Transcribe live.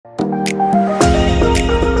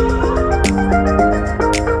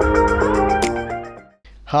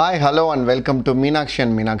Hi, hello and welcome to Meenakshi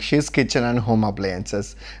and Meenakshi's Kitchen and Home Appliances.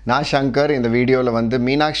 நான் ஷங்கர் இந்த வீடியோவில் வந்து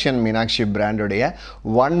Meenakshi and Meenakshi பிராண்டோடைய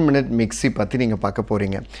 1 minute mixie பற்றி நீங்கள் பார்க்க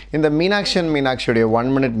போகிறீங்க. இந்த Meenakshi and Meenakshiயோடைய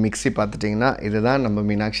 1 minute மிக்ஸி பார்த்துட்டிங்கன்னா இதுதான் நம்ம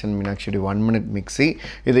Meenakshi and Meenakshiயோடைய 1 minute மிக்ஸி.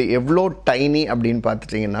 இது எவ்வளோ டைனி அப்படின்னு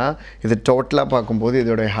பார்த்துட்டிங்கன்னா இது டோட்டலாக பார்க்கும்போது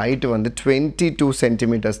இதோடைய ஹைட் வந்து 22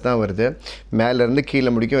 சென்டிமீட்டர்ஸ் தான் வருது. மேலேருந்து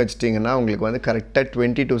கீழே முடிக்க வச்சிட்டிங்கன்னா உங்களுக்கு வந்து கரெக்டாக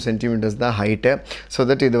 22 சென்டிமீட்டர்ஸ் தான் ஹைட்டு. ஸோ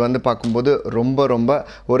தட் இது வந்து பார்க்கும்போது ரொம்ப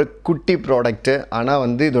ஒரு குட்டி ப்ராடக்ட்டு. ஆனால்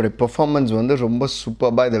வந்து இதோடைய பெர்ஃபார்மன்ஸ் வந்து ரொம்ப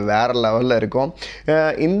சூப்பராக இது வேறு லெவலில் இருக்கும்.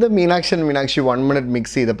 இந்த Meenakshi and Meenakshi 1 minute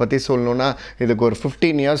mixie இதை பற்றி சொல்லணுன்னா இதுக்கு ஒரு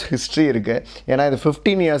 15 years ஹிஸ்ட்ரி இருக்குது. ஏன்னா இது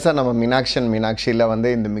 15 years நம்ம Meenakshi and Meenakshiயில்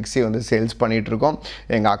வந்து இந்த மிக்ஸி வந்து சேல்ஸ் பண்ணிகிட்ருக்கோம்.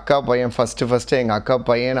 எங்கள் அக்கா பையன் ஃபஸ்ட்டு எங்கள் அக்கா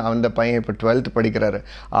பையன் அந்த பையன் இப்போ 12th படிக்கிறாரு.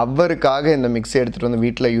 அவருக்காக இந்த மிக்ஸி எடுத்துகிட்டு வந்து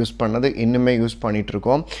வீட்டில் யூஸ் பண்ணது இன்னுமே யூஸ்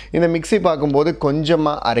பண்ணிகிட்ருக்கோம். இந்த மிக்ஸி பார்க்கும்போது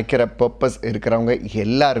கொஞ்சமாக அரைக்கிற பர்பஸ் இருக்கிறவங்க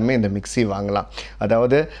எல்லாருமே இந்த மிக்ஸி வாங்கலாம். அதாவது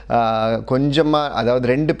கொஞ்சமாக அதாவது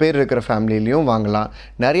 2 பேர் இருக்கிற ஃபேமிலிலையும் வாங்கலாம்,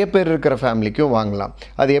 நிறைய பேர் இருக்கிற ஃபேமிலிக்கும் வாங்கலாம்.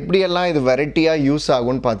 அது எப்படியெல்லாம் இது வெரைட்டியாக யூஸ்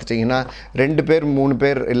ஆகும்னு பார்த்துட்டிங்கன்னா 2 பேர் 3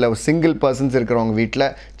 பேர் இல்லை சிங்கிள் பர்சன்ஸ் இருக்கிறவங்க வீட்டில்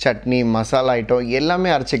சட்னி மசாலா ஐட்டம்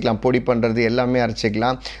எல்லாமே அரைச்சிக்கலாம், பொடி பண்ணுறது எல்லாமே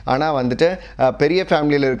அரைச்சிக்கலாம். ஆனால் வந்துட்டு பெரிய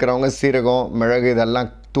ஃபேமிலியில் இருக்கிறவங்க சீரகம் மிளகு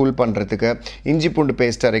இதெல்லாம் தூள் பண்ணுறதுக்கு இஞ்சி பூண்டு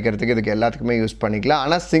பேஸ்ட் அரைக்கிறதுக்கு இதுக்கு எல்லாத்துக்குமே யூஸ் பண்ணிக்கலாம்.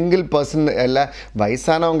 ஆனால் சிங்கிள் பர்சன் இல்லை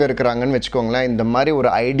வயசானவங்க இருக்கிறாங்கன்னு வச்சுக்கோங்களேன், இந்த மாதிரி ஒரு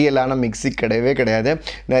ஐடியலான மிக்ஸி கிடையாது.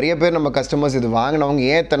 நிறைய பேர் நம்ம கஸ்டமர்ஸ் இது வாங்கினவங்க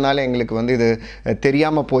ஏன் இத்தனால எங்களுக்கு வந்து இது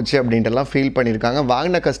தெரியாமல் போச்சு அப்படின்ட்டுலாம் ஃபீல் பண்ணியிருக்காங்க.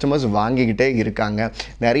 வாங்கின கஸ்டமர்ஸ் வாங்கிக்கிட்டே இருக்காங்க.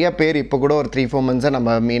 நிறைய பேர் இப்போ கூட ஒரு 3-4 months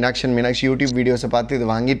நம்ம Meenakshi and Meenakshi யூடியூப் வீடியோஸை பார்த்து இது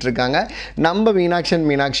வாங்கிட்டு இருக்காங்க. நம்ம Meenakshi and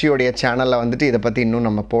Meenakshiயோடைய சேனலில் வந்துட்டு இதை பற்றி இன்னும்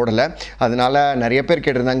நம்ம போடலை. அதனால நிறைய பேர்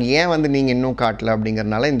கேட்டிருந்தாங்க ஏன் வந்து நீங்கள் இன்னும் காட்டலை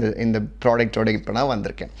அப்படிங்கிறனால இந்த ப்ராடக்டோட இப்போ நான்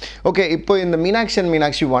வந்திருக்கேன். ஓகே, இப்போ இந்த Meenakshi and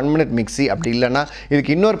Meenakshi 1 minute mixie அப்படி இல்லைன்னா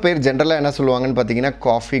இதுக்கு இன்னொரு பேர் ஜென்ரலாக என்ன சொல்லுவாங்கன்னு பார்த்தீங்கன்னா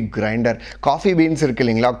காஃபி கிரைண்டர். காஃபி பீன்ஸ் இருக்குது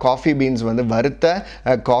இல்லைங்களா, காஃபி பீன்ஸ் வந்து வறுத்த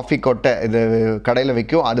காஃபி கொட்டை இது கடையில்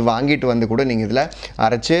விற்கும். அது வாங்கிட்டு வந்து கூட நீங்கள் இதில்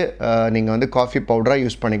அரைச்சி நீங்கள் வந்து காஃபி பவுடராக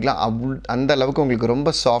யூஸ் பண்ணிக்கலாம். அந்த அளவுக்கு உங்களுக்கு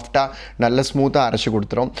ரொம்ப சாஃப்டாக நல்ல ஸ்மூத்தாக அரைச்சி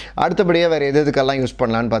கொடுத்துரும். அடுத்தபடியாக வேறு எதுக்கெல்லாம் யூஸ்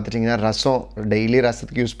பண்ணலான்னு பார்த்துட்டிங்கன்னா ரசம், டெய்லி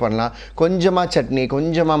ரசத்துக்கு யூஸ் பண்ணலாம். கொஞ்சமாக சட்னி,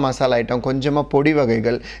 கொஞ்சமாக மசாலா ஐட்டம், கொஞ்சமாக பொடி வகைகள்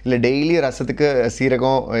இல்லை டெய்லி ரசத்துக்கு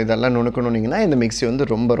சீரகம் இதெல்லாம் நுணுக்கணுன்னீங்கன்னா இந்த மிக்ஸி வந்து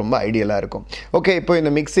ரொம்ப ஐடியலாக இருக்கும். ஓகே, இப்போ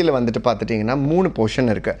இந்த மிக்ஸியில் வந்துட்டு பார்த்துட்டிங்கன்னா 3 போர்ஷன்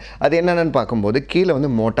இருக்குது. அது என்னென்னு பார்க்கும்போது கீழே வந்து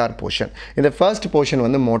மோட்டார் போர்ஷன். இந்த ஃபர்ஸ்ட் போர்ஷன்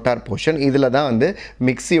வந்து மோட்டார் போர்ஷன். இதில் தான் வந்து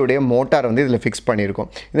மிக்ஸியோடைய மோட்டார் வந்து இதில் ஃபிக்ஸ் பண்ணியிருக்கோம்.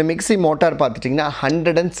 இந்த மிக்ஸி மோட்டார் பார்த்துட்டிங்கன்னா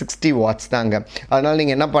 160 watts தாங்க. அதனால்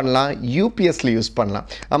நீங்கள் என்ன பண்ணலாம், யூபிஎஸ்சில் யூஸ் பண்ணலாம்.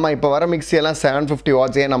 ஆமாம், இப்போ வர மிக்ஸியெல்லாம் 750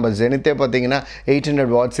 watts, ஏன் நம்ம ஜெனித்தே பார்த்தீங்கன்னா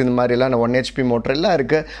 800 watts இந்த மாதிரிலாம் 1 HP மோட்டர் எல்லாம்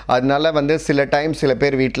இருக்குது. அதனால வந்து சில டைம் சில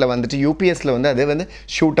பேர் வீட்டில் வந்துட்டு யூபிஎஸ்சில் வந்து அது வந்து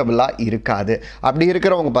ஷூட்டபுளாக இருக்காது. அப்படி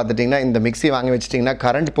இருக்கிறவங்க பார்த்துட்டிங்கன்னா இந்த மிக்ஸி வாங்கி வச்சிட்டிங்கன்னா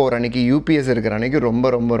கரண்ட் போகிற அன்றைக்கி யூபிஎஸ் இருக்கிற அன்றைக்கி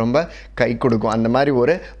ரொம்ப கை கொடுக்கும். அந்த மாதிரி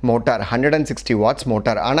ஒரு மோட்டார் 160 watts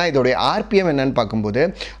மோட்டார். ஆனால் இதோடைய ஆர்பிஎம் என்னன்னு பார்க்கும்போது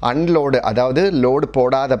அன்லோடு அதாவது லோடு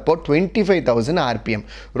போடாதப்போ 25,000 ஆர்பிஎம்.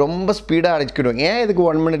 ரொம்ப ஸ்பீடாக அரைச்சிக்கிடும். ஏன் இதுக்கு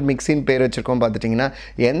 1 minute மிக்ஸின்னு பேர் வச்சுருக்கோம் பார்த்துட்டிங்கன்னா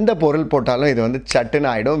எந்த பொருள் போட்டாலும் இது வந்து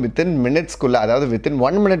சட்டுன்னு ஆகிடும். வித்தின் மினிட்ஸ்க்குள்ளே அதாவது வித்தின்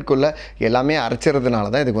 1 minuteக்குள்ளே எல்லாமே அரைச்சிறதுனால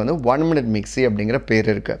தான் இதுக்கு வந்து 1 minute மிக்ஸி அப்படிங்கிற பேர்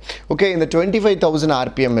இருக்குது. ஓகே, இந்த 25,000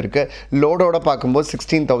 ஆர்பிஎம் இருக்குது. லோடோட பார்க்கும்போது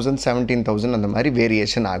 16,000 17,000 அந்த மாதிரி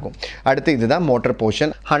வேரியேஷன் ஆகும். அடுத்து இதுதான் மோட்டர்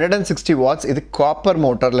போர்ஷன். 160 watts. இது காப்பர்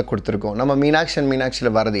மோட்டரில் கொடுத்துருக்கோம். நம்ம Meenakshi and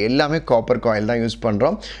Meenakshiயில் வரது எல்லாமே காப்பர் காயில் தான் யூஸ்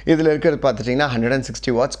பண்ணுறோம். இதில் இருக்கிறது பார்த்துட்டிங்கன்னா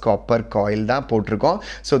 160 watts காப்பர் காயில் தான் போட்டிருக்கோம்.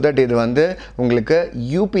 ஸோ தட் இது வந்து உங்களுக்கு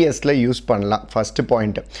யூபிஎஸ்சில் யூஸ் பண்ணலாம். First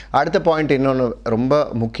point. அடுத்த பாயிண்ட் இன்னொன்று ரொம்ப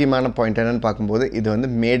முக்கியமான பாயிண்ட் என்னென்னு பார்க்கும்போது இது வந்து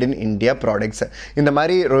மேட் இன் இந்தியா ப்ராடக்ட்ஸ். இந்த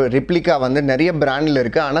மாதிரி ரிப்ளிகா வந்து நிறைய பிராண்டில்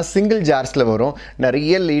இருக்குது. ஆனால் சிங்கிள் ஜார்ஸில் வரும்.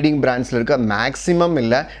 நிறைய லீடிங் பிராண்ட்ஸில் இருக்குது. மேக்ஸிமம்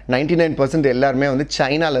இல்லை 99% எல்லாருமே வந்து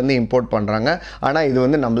சைனாலேருந்து இம்போர்ட் பண்ணுறாங்க. ஆனால் இது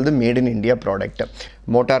வந்து நம்மளது made in India product.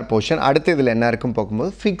 Motor portion. அடுத்து இதில் என்ன இருக்குன்னு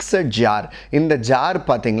பார்க்கும்போது ஃபிக்ஸட் ஜார். இந்த ஜார்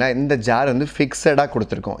பார்த்தீங்களா, இந்த ஜார் வந்து ஃபிக்ஸடாக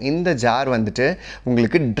கொடுத்துருக்கோம். இந்த ஜார் வந்துட்டு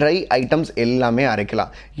உங்களுக்கு ட்ரை ஐட்டம்ஸ் எல்லாமே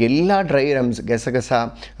அரைக்கலாம். எல்லா ட்ரை ஐட்டம்ஸ் கசகசா,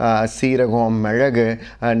 சீரகம், மிளகு,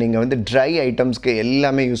 நீங்கள் வந்து ட்ரை ஐட்டம்ஸ்க்கு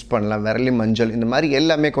எல்லாமே யூஸ் பண்ணலாம். விரலி மஞ்சள் இந்த மாதிரி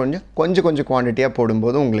எல்லாமே கொஞ்சம் குவான்டிட்டியாக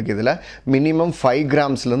போடும்போது உங்களுக்கு இதில் மினிமம் 5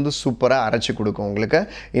 grams சூப்பராக அரைச்சி கொடுக்கும் உங்களுக்கு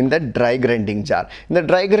இந்த ட்ரை கிரைண்டிங் ஜார். இந்த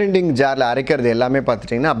ட்ரை கிரைண்டிங் ஜாரில் அரைக்கிறது எல்லாமே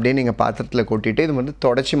பார்த்துட்டிங்கன்னா அப்படியே நீங்கள் பாத்திரத்தில் கொட்டிட்டு இது வந்து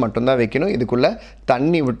தொடச்சி மட்டும்தான் வைக்கணும். இதுக்குள்ளே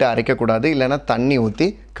தண்ணி விட்டு அரைக்கக்கூடாது, இல்லைனா தண்ணி ஊற்றி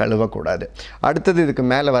கழுவக்கூடாது. அடுத்தது இதுக்கு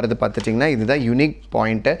மேலே வரது பார்த்துட்டிங்கன்னா இதுதான் யூனிக்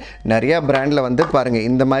பாயிண்ட்டு. நிறையா பிராண்டில் வந்து பாருங்கள்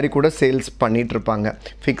இந்த மாதிரி கூட சேல்ஸ் பண்ணிகிட்ருப்பாங்க.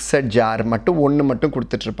 ஃபிக்ஸட் ஜார் மட்டும் ஒன்று மட்டும்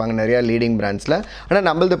கொடுத்துட்ருப்பாங்க நிறையா லீடிங் பிராண்ட்ஸில். ஆனால்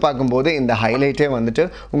நம்மளது பார்க்கும்போது இந்த ஹைலைட்டே வந்துட்டு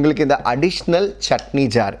உங்களுக்கு இந்த அடிஷ்னல் சட்னி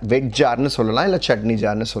ஜார், வெட் ஜார்னு சொல்லலாம், இல்லை சட்னி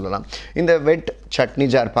ஜார்னு சொல்லலாம். இந்த வெட் சட்னி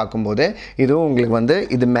ஜார் பார்க்கும்போது இதுவும் உங்களுக்கு வந்து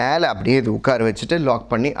இது மேலே அப்படியே இது உட்கார வச்சுட்டு லாக்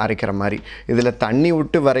பண்ணி அரைக்கிற மாதிரி. இதில் தண்ணி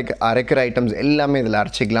விட்டு அரைக்கிற ஐட்டம்ஸ் எல்லாமே இதில்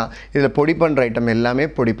அரைச்சிக்கலாம். இதில் பொடி பண்ணுற ஐட்டம் எல்லாமே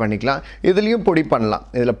பொடி பண்ணிக்கலாம். இதுலேயும் பொடி பண்ணலாம்,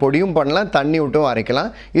 இதில் பொடியும் பண்ணலாம், தண்ணி விட்டும் அரைக்கலாம்.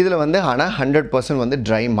 இதில் வந்து ஆனால் 100% வந்து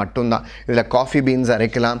ட்ரை மட்டும்தான். இதில் காஃபி பீன்ஸ்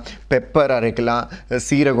அரைக்கலாம், பெப்பர் அரைக்கலாம்,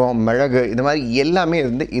 சீரகம், மிளகு, இது மாதிரி எல்லாமே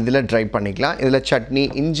வந்து இதில் ட்ரை பண்ணிக்கலாம். இதில் சட்னி,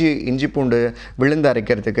 இஞ்சி பூண்டு விழுந்து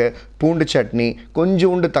அரைக்கிறதுக்கு பூண்டு சட்னி,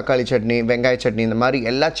 கொஞ்சோண்டு தக்காளி சட்னி, வெங்காய சட்னி, இந்த மாதிரி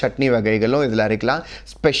எல்லா சட்னி வகைகளும் இதில் அரைக்கலாம்.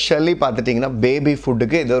 ஸ்பெஷலி பார்த்துட்டிங்கன்னா பேபி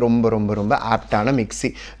ஃபுட்டுக்கு இது ரொம்ப ரொம்ப ரொம்ப ஆப்டான மிக்ஸி.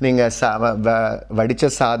 நீங்கள் வடித்த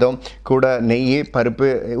சாதம் கூட நெய், பருப்பு,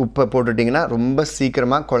 உப்பை போட்டுட்டிங்கன்னா ரொம்ப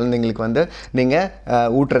சீக்கிரமாக குழந்தைங்களுக்கு வந்து நீங்கள்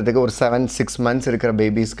ஊட்டுறதுக்கு ஒரு 7-6 months இருக்கிற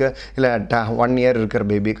பேபிஸ்க்கு, இல்லை 1 year இருக்கிற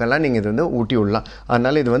பேபிக்கெல்லாம் நீங்கள் இது வந்து ஊட்டி விடலாம்.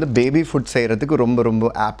 அதனால் இது வந்து பேபி ஃபுட் செய்கிறதுக்கு ரொம்ப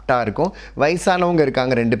ரொம்ப ஆப்டாக இருக்கும். வயசானவங்க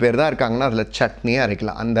இருக்காங்க, 2 பேர் தான் இருக்காங்கன்னா அதில் சட்னியே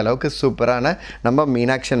அரைக்கலாம். அந்தளவுக்கு சூப்பரான நம்ம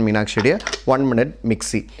மீனாட்சி அண்ட் மீனாட்சியுடைய 1 minute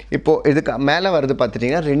மிக்ஸி. இப்போது இதுக்கு மேலே வருது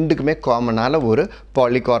பார்த்துட்டிங்கன்னா ரெண்டுக்குமே காமனான ஒரு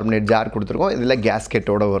பாலிகார்பனேட் ஜார் கொடுத்துருக்கோம். இதில்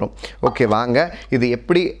கேஸ்கெட்டோடு வரும். ஓகே, வாங்க இது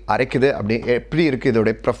எப்படி அரைக்குது, எப்படி இருக்குது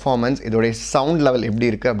இதோடைய பர்ஃபார்மன்ஸ், இதோடைய சவுண்ட் லெவல் எப்படி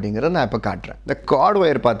இருக்குது அப்படிங்கிறத நான் இப்போ காட்டுறேன். இந்த கார்டு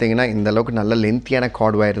ஒயர் பார்த்தீங்கன்னா இந்த அளவுக்கு நல்ல லென்த்தியான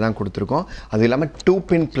கார்டு ஒயர் தான் கொடுத்துருக்கோம். அது இல்லாமல் 2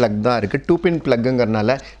 pin plug தான் இருக்குது. 2 pin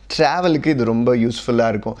plugங்கிறனால ட்ராவலுக்கு இது ரொம்ப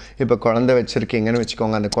யூஸ்ஃபுல்லாக இருக்கும். இப்போ குழந்தை வச்சுருக்கீங்கன்னு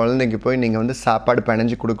வச்சுக்கோங்க, அந்த குழந்தைக்கு போய் நீங்கள் வந்து சாப்பாடு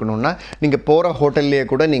பிணைஞ்சு கொடுக்கணுன்னா நீங்கள் போகிற ஹோட்டல்லையே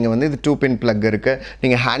கூட நீங்கள் வந்து இது 2 pin plug இருக்குது.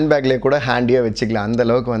 நீங்கள் ஹேண்ட்பேக்லேயே கூட ஹேண்டியாக வச்சுக்கலாம்.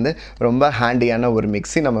 அந்தளவுக்கு வந்து ரொம்ப ஹேண்டியான ஒரு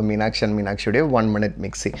மிக்ஸி நம்ம மீனாட்சி அண்ட் மீனாட்சியுடைய 1 minute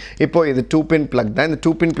மிக்ஸி. இப்போது இது 2 pin plug தான். இந்த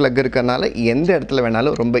 2 pin plug இருக்கிறனால எந்த இடத்துல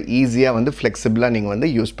வேணாலும் ரொம்ப ஈஸியாக வந்து ஃப்ளெக்சிபிளாக நீங்கள் வந்து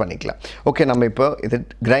யூஸ் பண்ணிக்கலாம். ஓகே, நம்ம இப்போ இது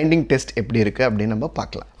கிரைண்டிங் டெஸ்ட் எப்படி இருக்குது அப்படின்னு நம்ம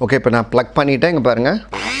பார்க்கலாம். ஓகே, இப்போ நான் ப்ளக் பண்ணிவிட்டேன். இங்கே பாருங்கள்,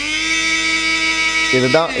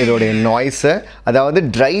 இதுதான் இதோடைய நாய்ஸு. அதாவது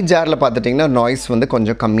ட்ரை ஜாரில் பார்த்துட்டிங்கன்னா நாய்ஸ் வந்து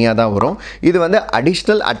கொஞ்சம் கம்மியாக தான் வரும். இது வந்து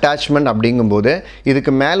அடிஷ்னல் அட்டாச்மெண்ட் அப்படிங்கும்போது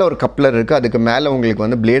இதுக்கு மேலே ஒரு கப்ளர் இருக்குது, அதுக்கு மேலே உங்களுக்கு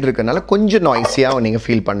வந்து பிளேட் இருக்கிறதுனால கொஞ்சம் நாய்ஸியாக நீங்கள்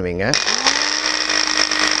ஃபீல் பண்ணுவீங்க.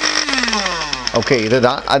 ஓகே,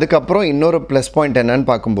 இதுதான். அதுக்கப்புறம் இன்னொரு ப்ளஸ் பாயிண்ட் என்னன்னு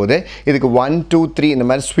பார்க்கும்போது இதுக்கு 1 2 3 இந்த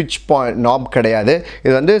மாதிரி ஸ்விட்ச் நாப் கிடையாது.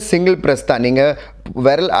 இது வந்து சிங்கிள் ப்ரெஸ் தான். நீங்கள்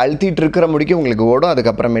விரல் அழுத்திட்டு இருக்கிற முடிக்கும் உங்களுக்கு ஓடும்,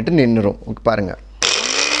 அதுக்கப்புறமேட்டு நின்றுடும். பாருங்கள்,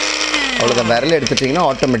 அவ்வளோதான். விரல் எடுத்துட்டிங்கன்னா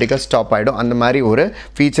ஆட்டோமேட்டிக்காக ஸ்டாப் ஆகிடும். அந்த மாதிரி ஒரு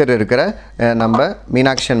ஃபீச்சர் இருக்கிற நம்ம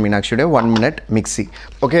Meenakshi and மீனாட்சியுடைய 1 minute mixie.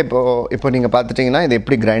 Okay, இப்போ நீங்கள் பார்த்துட்டிங்கன்னா இது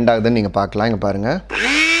எப்படி கிரைண்ட் ஆகுதுன்னு நீங்கள் பார்க்கலாம். இங்கே பாருங்கள்,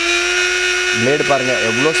 பிளேடு பாருங்கள்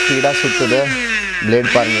எவ்வளோ ஸ்பீடாக சுற்றுது. பிளேட்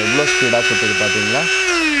பாருங்கள் எவ்வளோ ஸ்பீடாக சுற்றுது பார்த்தீங்களா.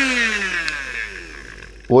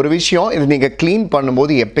 ஒரு விஷயம், இது நீங்கள் க்ளீன்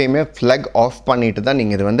பண்ணும்போது எப்பயுமே ஃப்ளக் ஆஃப் பண்ணிவிட்டு தான்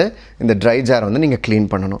நீங்கள் இது வந்து இந்த ட்ரை ஜார் வந்து நீங்கள் க்ளீன்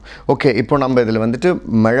பண்ணணும். ஓகே, இப்போ நம்ம இதில் வந்துட்டு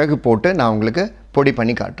மிளகு போட்டு நான் உங்களுக்கு பொடி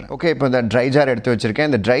பண்ணி காட்டுறேன். ஓகே, இப்போ இந்த ட்ரை ஜார் எடுத்து வச்சுருக்கேன்.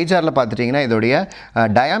 இந்த ட்ரை ஜாரில் பார்த்துட்டிங்கன்னா இதோடைய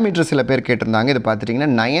டயாமீட்டர் சில பேர் கேட்டிருந்தாங்க. இது பார்த்துட்டிங்கன்னா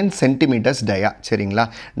 9 centimeters டயா. சரிங்களா,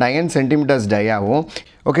 9 centimeters டயாவும்.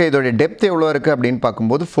 ஓகே, இதோடைய டெப்த் எவ்வளோ இருக்குது அப்படின்னு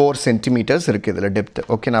பார்க்கும்போது 4 centimeters இருக்குது இதில் டெப்த்.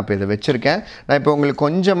 ஓகே, நான் இப்போ இதை வச்சுருக்கேன். நான் இப்போ உங்களுக்கு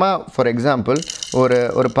கொஞ்சமாக ஃபார் எக்ஸாம்பிள்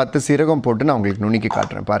ஒரு 10 சீரகம் போட்டு நான் உங்களுக்கு நுணுக்கி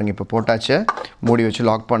காட்டுறேன். பாருங்கள், இப்போ போட்டாச்சு. மூடி வச்சு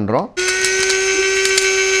லாக் பண்ணுறோம்.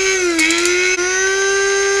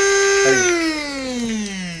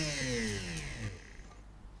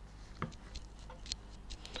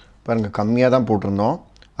 பாருங்கள், கம்மியாக தான் போட்டிருந்தோம்,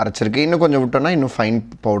 அரைச்சிருக்கு. இன்னும் கொஞ்சம் விட்டோன்னா இன்னும் ஃபைன்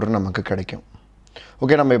பவுடர் நமக்கு கிடைக்கும்.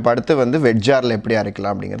 ஓகே, நம்ம இப்போ அடுத்து வந்து வெட் ஜாரில் எப்படி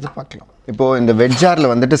அரைக்கலாம் அப்படிங்கிறது பார்க்கலாம். இப்போது இந்த வெட்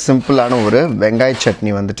ஜாரில் வந்துட்டு சிம்பிளான ஒரு வெங்காய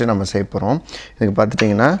சட்னி வந்துட்டு நம்ம செய்ய போகிறோம். இதுக்கு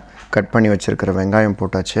பார்த்துட்டிங்கன்னா கட் பண்ணி வச்சுருக்கிற வெங்காயம்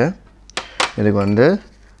போட்டாச்சு. இதுக்கு வந்து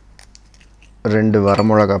 2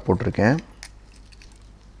 வரமிளகா போட்டிருக்கேன்.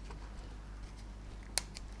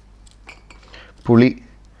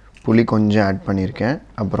 புளி கொஞ்சம் ஆட் பண்ணியிருக்கேன்.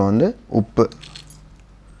 அப்புறம் வந்து உப்பு,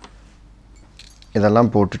 இதெல்லாம்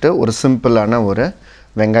போட்டுட்டு ஒரு சிம்பிளான ஒரு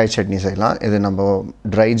வெங்காய சட்னி செய்யலாம். இது நம்ம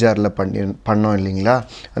ட்ரை ஜாரில் பண்ணோம் இல்லைங்களா,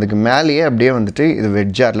 அதுக்கு மேலேயே அப்படியே வந்துட்டு இது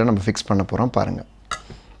வெட் ஜாரில் நம்ம ஃபிக்ஸ் பண்ண போகிறோம்.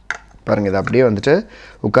 பாருங்கள், இது அப்படியே வந்துட்டு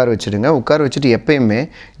உட்கார வச்சுடுங்க. உட்கார வச்சுட்டு எப்பயுமே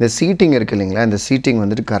இந்த சீட்டிங் இருக்குது இல்லைங்களா, இந்த சீட்டிங்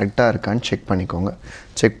வந்துட்டு கரெக்டாக இருக்கான்னு செக் பண்ணிக்கோங்க.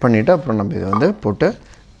 செக் பண்ணிவிட்டு அப்புறம் நம்ம இதை வந்து போட்டு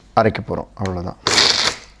அரைக்க போகிறோம். அவ்வளோதான்.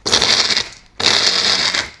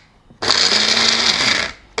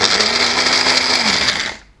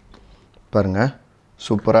 பாருங்கள்,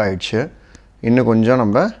 சூப்பராக ஆயிடுச்சு. இன்னும் கொஞ்சம்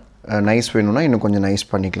நம்ம நைஸ் வேணும்னா இன்னும் கொஞ்சம் நைஸ்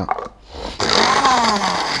பண்ணிக்கலாம்.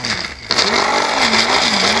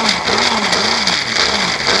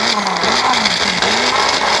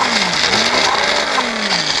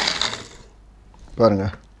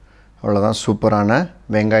 பாருங்கள், அவ்வளோதான் சூப்பரான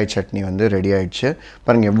வெங்காய சட்னி வந்து ரெடி ஆயிடுச்சு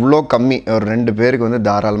பாருங்கள் எவ்வளோ கம்மி ஒரு 2 பேருக்கு வந்து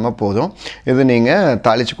தாராளமாக போதும் இது நீங்கள்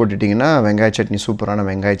தாளித்து கொட்டிட்டிங்கன்னா வெங்காய சட்னி சூப்பரான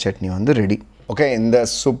வெங்காய சட்னி வந்து ரெடி ஓகே இந்த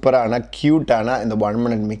சூப்பரான க்யூட்டான இந்த 1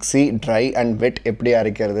 minute mixie try and wet எப்படி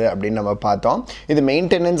அரைக்கிறது அப்படின்னு நம்ம பார்த்தோம் இது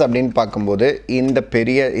மெயின்டெனன்ஸ் அப்படின்னு பார்க்கும்போது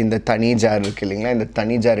இந்த தனி ஜார் இருக்குது இல்லைங்களா இந்த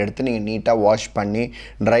தனி ஜார் எடுத்து நீங்கள் நீட்டாக வாஷ் பண்ணி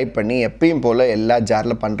ட்ரை பண்ணி எப்பயும் போல் எல்லா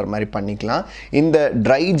ஜாரில் பண்ணுற மாதிரி பண்ணிக்கலாம் இந்த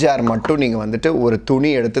ட்ரை ஜார் மட்டும் நீங்கள் வந்துட்டு ஒரு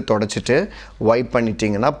துணி எடுத்து தொடச்சிட்டு வைப்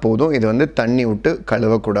பண்ணிட்டீங்கன்னா போதும் இது வந்து தண்ணி விட்டு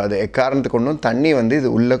கழுவக்கூடாது எக்காரணத்துக்கு ஒன்றும் தண்ணி வந்து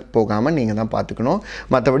இது உள்ளே போகாமல் நீங்கள் தான் பார்த்துக்கணும்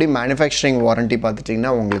மற்றபடி மேனுஃபேக்சரிங் வாரண்ட்டி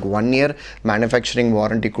பார்த்துட்டிங்கன்னா உங்களுக்கு 1 இயர் மேனுஃபேக்சரிங்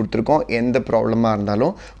வாரண்ட்டி கொடுத்துருக்கோம் எந்த ப்ராப்ளமாக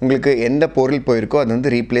இருந்தாலும் உங்களுக்கு எந்த பொருள் போயிருக்கோ அது வந்து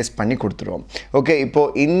ரீப்ளேஸ் பண்ணி கொடுத்துருவோம் ஓகே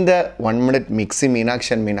இப்போது இந்த 1 minute mixie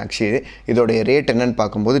Meenakshi and Meenakshi இதோடைய ரேட் என்னன்னு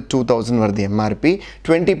பார்க்கும்போது 2000 வருது எம்ஆர்பி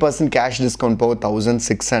 20% கேஷ் டிஸ்கவுண்ட் போக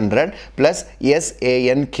 1600 ப்ளஸ்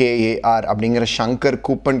SANKAR அப்படிங்கிற ஷங்கர்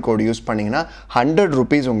கூப்பன் கோட் யூஸ் பண்ணிங்கன்னா 100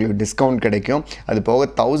 rupees உங்களுக்கு டிஸ்கவுண்ட் கிடைக்கும் அது போக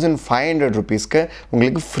 1500 rupeesக்கு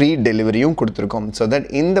உங்களுக்கு ஃப்ரீ டெலிவரியும் கொடுத்துருக்கோம் ஸோ தட்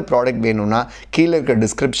இந்த ப்ராடக்ட் வேணும்னா கீழே இருக்க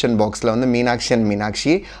டிஸ்கிரிப்ஷன் பாக்ஸில் வந்து மீனாட்சி அண்ட்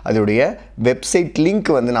மீனாட்சி அதோடைய வெப்சைட்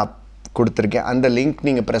லிங்க் வந்து நான் கொடுத்துருக்கேன் அந்த லிங்க்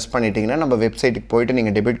நீங்கள் ப்ரெஸ் பண்ணிட்டீங்கன்னா நம்ம வெப்சைட்டுக்கு போய்ட்டு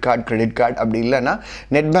நீங்கள் டெபிட் கார்டு கிரெடிட் கார்டு அப்படி இல்லைன்னா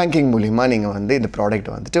நெட் பேங்கிங் மூலிமா நீங்கள் வந்து இந்த ப்ராடக்ட்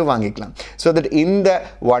வந்துட்டு வாங்கிக்கலாம் ஸோ தட் இந்த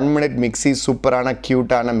 1 மினிட் மிக்ஸி சூப்பரான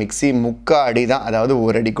க்யூட்டான மிக்ஸி 3/4 அடி தான் அதாவது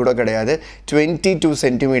 1 அடி கூட கிடையாது 22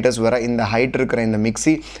 சென்டிமீட்டர்ஸ் வர இந்த ஹைட் இருக்கிற இந்த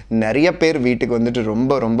மிக்ஸி நிறைய பேர் வீட்டுக்கு வந்துட்டு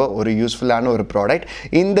ரொம்ப ஒரு யூஸ்ஃபுல்லான ஒரு ப்ராடக்ட்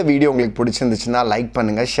இந்த வீடியோ உங்களுக்கு பிடிச்சிருந்துச்சுன்னா லைக்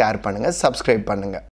பண்ணுங்கள் ஷேர் பண்ணுங்கள் சப்ஸ்கிரைப் பண்ணுங்கள்